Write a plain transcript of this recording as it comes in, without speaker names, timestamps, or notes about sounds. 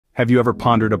Have you ever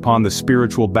pondered upon the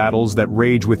spiritual battles that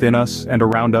rage within us and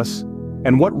around us?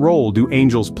 And what role do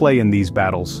angels play in these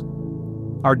battles?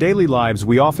 Our daily lives,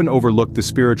 we often overlook the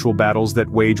spiritual battles that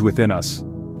wage within us.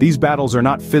 These battles are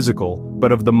not physical,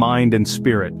 but of the mind and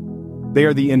spirit. They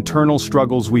are the internal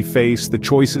struggles we face, the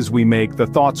choices we make, the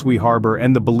thoughts we harbor,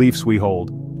 and the beliefs we hold.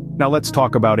 Now let's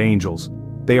talk about angels.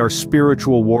 They are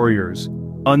spiritual warriors,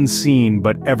 unseen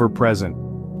but ever present.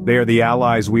 They are the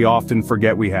allies we often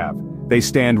forget we have. They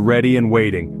stand ready and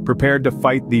waiting, prepared to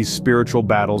fight these spiritual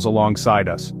battles alongside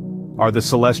us. Are the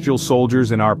celestial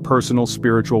soldiers in our personal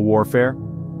spiritual warfare?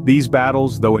 These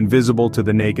battles, though invisible to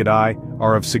the naked eye,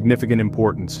 are of significant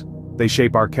importance. They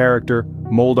shape our character,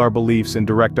 mold our beliefs, and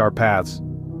direct our paths.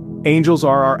 Angels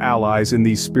are our allies in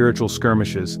these spiritual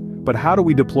skirmishes, but how do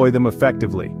we deploy them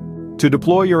effectively? To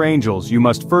deploy your angels, you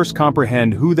must first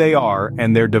comprehend who they are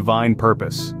and their divine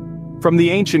purpose. From the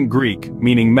ancient Greek,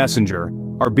 meaning messenger,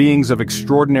 are beings of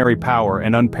extraordinary power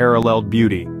and unparalleled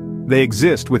beauty. They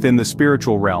exist within the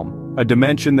spiritual realm, a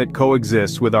dimension that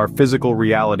coexists with our physical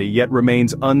reality yet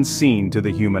remains unseen to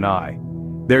the human eye.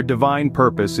 Their divine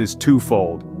purpose is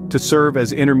twofold: to serve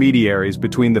as intermediaries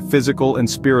between the physical and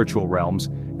spiritual realms,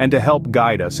 and to help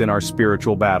guide us in our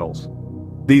spiritual battles.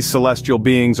 These celestial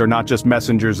beings are not just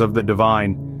messengers of the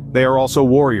divine, they are also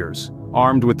warriors,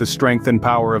 armed with the strength and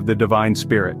power of the divine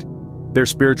spirit. Their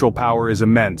spiritual power is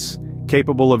immense,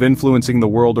 capable of influencing the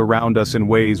world around us in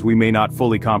ways we may not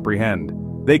fully comprehend.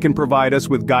 They can provide us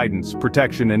with guidance,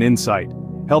 protection, and insight,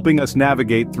 helping us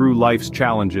navigate through life's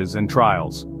challenges and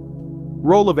trials.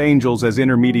 Role of angels as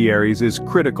intermediaries is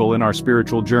critical in our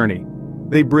spiritual journey.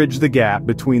 They bridge the gap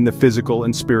between the physical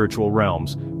and spiritual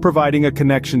realms, providing a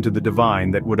connection to the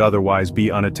divine that would otherwise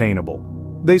be unattainable.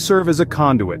 They serve as a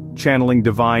conduit, channeling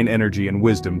divine energy and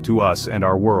wisdom to us and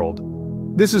our world.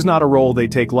 This is not a role they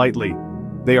take lightly.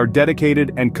 They are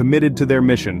dedicated and committed to their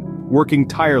mission, working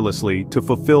tirelessly to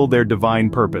fulfill their divine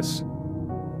purpose.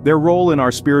 Their role in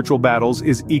our spiritual battles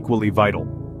is equally vital.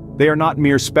 They are not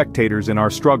mere spectators in our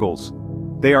struggles.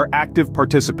 They are active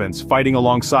participants fighting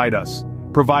alongside us,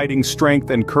 providing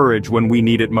strength and courage when we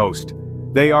need it most.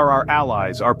 They are our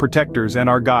allies, our protectors, and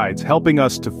our guides, helping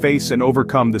us to face and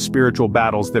overcome the spiritual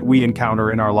battles that we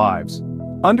encounter in our lives.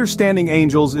 Understanding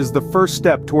angels is the first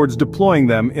step towards deploying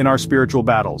them in our spiritual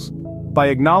battles. By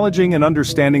acknowledging and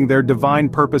understanding their divine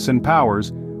purpose and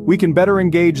powers, we can better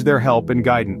engage their help and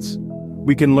guidance.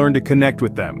 We can learn to connect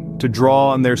with them, to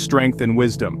draw on their strength and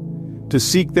wisdom, to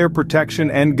seek their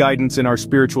protection and guidance in our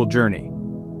spiritual journey.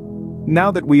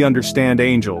 Now that we understand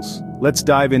angels, let's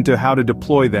dive into how to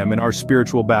deploy them in our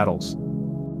spiritual battles.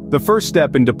 The first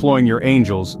step in deploying your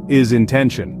angels is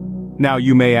intention. Now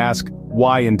you may ask,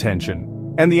 why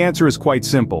intention? And the answer is quite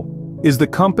simple. Is the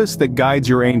compass that guides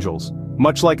your angels.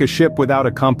 Much like a ship without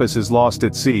a compass is lost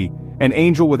at sea, an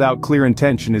angel without clear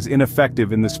intention is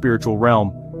ineffective in the spiritual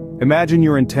realm. Imagine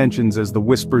your intentions as the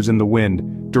whispers in the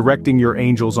wind, directing your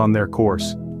angels on their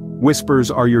course. Whispers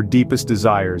are your deepest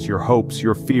desires, your hopes,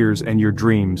 your fears, and your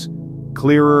dreams.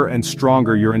 Clearer and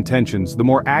stronger your intentions, the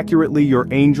more accurately your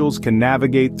angels can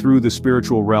navigate through the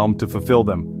spiritual realm to fulfill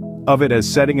them. Of it as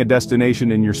setting a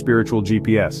destination in your spiritual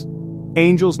GPS.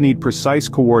 Angels need precise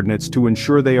coordinates to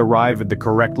ensure they arrive at the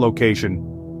correct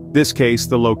location. This case,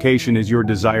 the location is your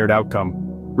desired outcome.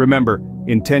 Remember,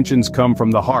 intentions come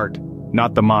from the heart,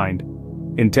 not the mind.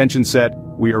 Intention set,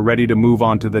 we are ready to move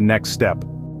on to the next step.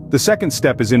 The second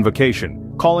step is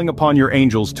invocation, calling upon your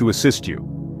angels to assist you.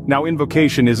 Now,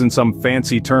 invocation isn't some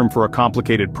fancy term for a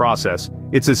complicated process,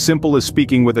 it's as simple as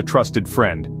speaking with a trusted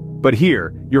friend. But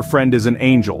here, your friend is an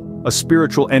angel, a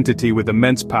spiritual entity with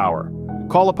immense power.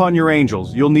 Call upon your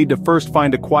angels, you'll need to first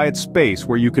find a quiet space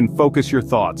where you can focus your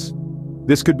thoughts.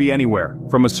 This could be anywhere,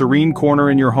 from a serene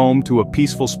corner in your home to a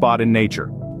peaceful spot in nature.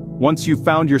 Once you've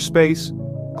found your space,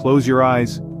 close your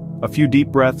eyes, a few deep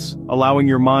breaths, allowing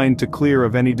your mind to clear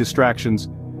of any distractions.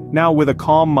 Now with a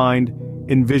calm mind,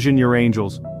 envision your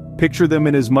angels. Picture them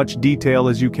in as much detail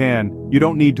as you can. You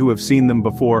don't need to have seen them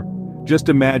before. Just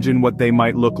imagine what they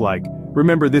might look like.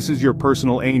 Remember, this is your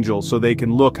personal angel, so they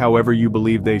can look however you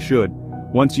believe they should.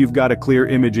 Once you've got a clear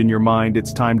image in your mind,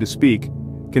 it's time to speak.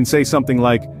 Can say something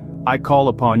like, I call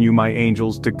upon you, my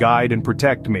angels, to guide and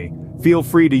protect me. Feel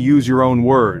free to use your own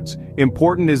words.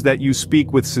 Important is that you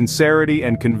speak with sincerity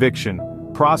and conviction.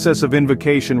 Process of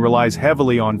invocation relies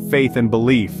heavily on faith and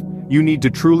belief. You need to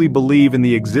truly believe in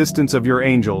the existence of your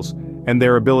angels and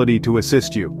their ability to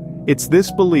assist you. It's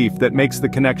this belief that makes the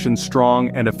connection strong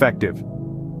and effective.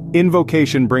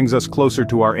 Invocation brings us closer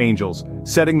to our angels,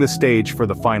 setting the stage for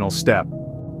the final step.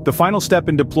 The final step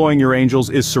in deploying your angels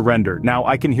is surrender. Now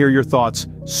I can hear your thoughts,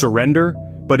 surrender?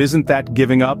 But isn't that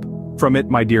giving up? From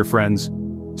it, my dear friends.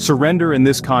 Surrender in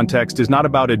this context is not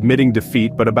about admitting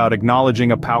defeat but about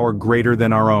acknowledging a power greater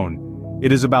than our own.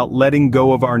 It is about letting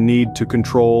go of our need to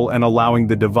control and allowing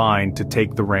the divine to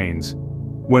take the reins.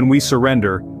 When we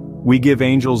surrender, we give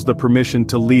angels the permission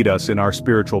to lead us in our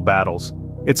spiritual battles.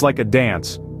 It's like a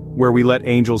dance, where we let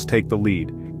angels take the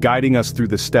lead, guiding us through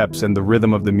the steps and the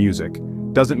rhythm of the music.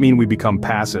 Doesn't mean we become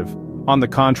passive. On the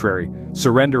contrary,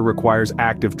 surrender requires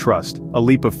active trust, a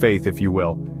leap of faith if you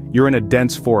will. You're in a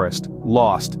dense forest,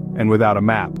 lost, and without a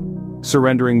map.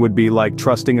 Surrendering would be like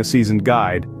trusting a seasoned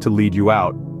guide to lead you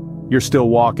out. You're still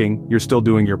walking, you're still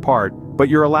doing your part, but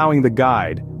you're allowing the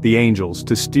guide, the angels,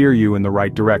 to steer you in the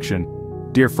right direction.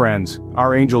 Dear friends,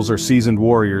 our angels are seasoned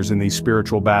warriors in these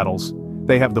spiritual battles.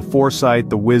 They have the foresight,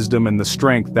 the wisdom, and the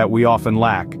strength that we often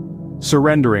lack.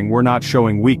 Surrendering, we're not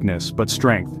showing weakness, but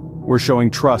strength. We're showing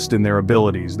trust in their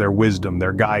abilities, their wisdom,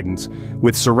 their guidance.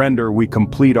 With surrender, we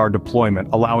complete our deployment,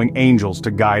 allowing angels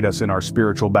to guide us in our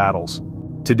spiritual battles.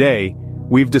 Today,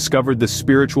 we've discovered the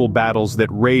spiritual battles that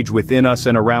rage within us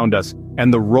and around us,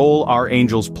 and the role our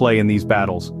angels play in these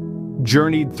battles.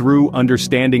 Journeyed through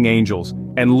understanding angels,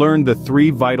 and learned the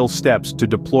 3 vital steps to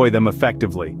deploy them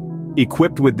effectively.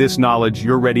 Equipped with this knowledge,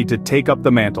 you're ready to take up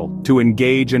the mantle, to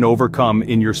engage and overcome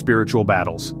in your spiritual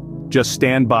battles. Just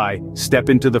stand by, step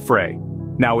into the fray.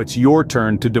 Now it's your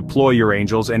turn to deploy your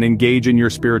angels and engage in your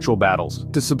spiritual battles.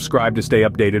 To subscribe to stay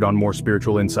updated on more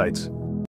spiritual insights.